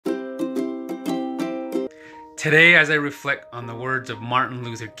Today, as I reflect on the words of Martin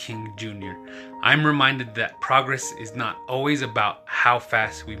Luther King Jr., I'm reminded that progress is not always about how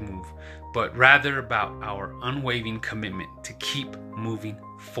fast we move, but rather about our unwavering commitment to keep moving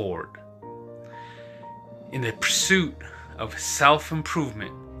forward. In the pursuit of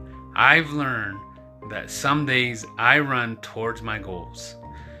self-improvement, I've learned that some days I run towards my goals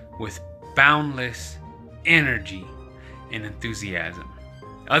with boundless energy and enthusiasm.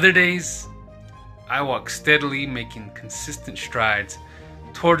 Other days, I walk steadily, making consistent strides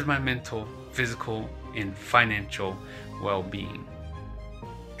towards my mental, physical, and financial well-being.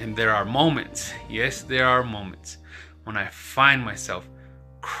 And there are moments, yes, there are moments when I find myself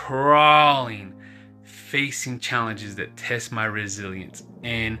crawling, facing challenges that test my resilience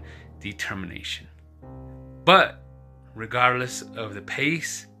and determination. But regardless of the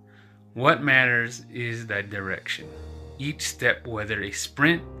pace, what matters is the direction. Each step, whether a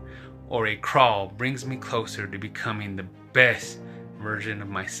sprint or a crawl, brings me closer to becoming the best version of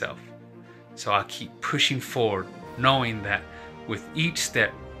myself. So I'll keep pushing forward, knowing that with each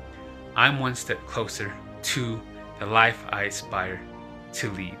step, I'm one step closer to the life I aspire to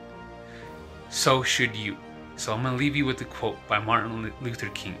lead. So should you. So I'm going to leave you with a quote by Martin Luther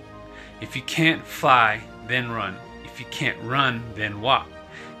King. If you can't fly, then run. If you can't run, then walk.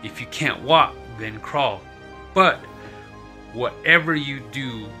 If you can't walk, then crawl. But whatever you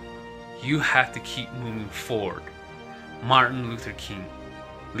do, you have to keep moving forward. Martin Luther King,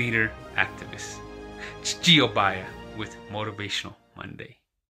 leader, activist. It's Gio Baya with Motivational Monday.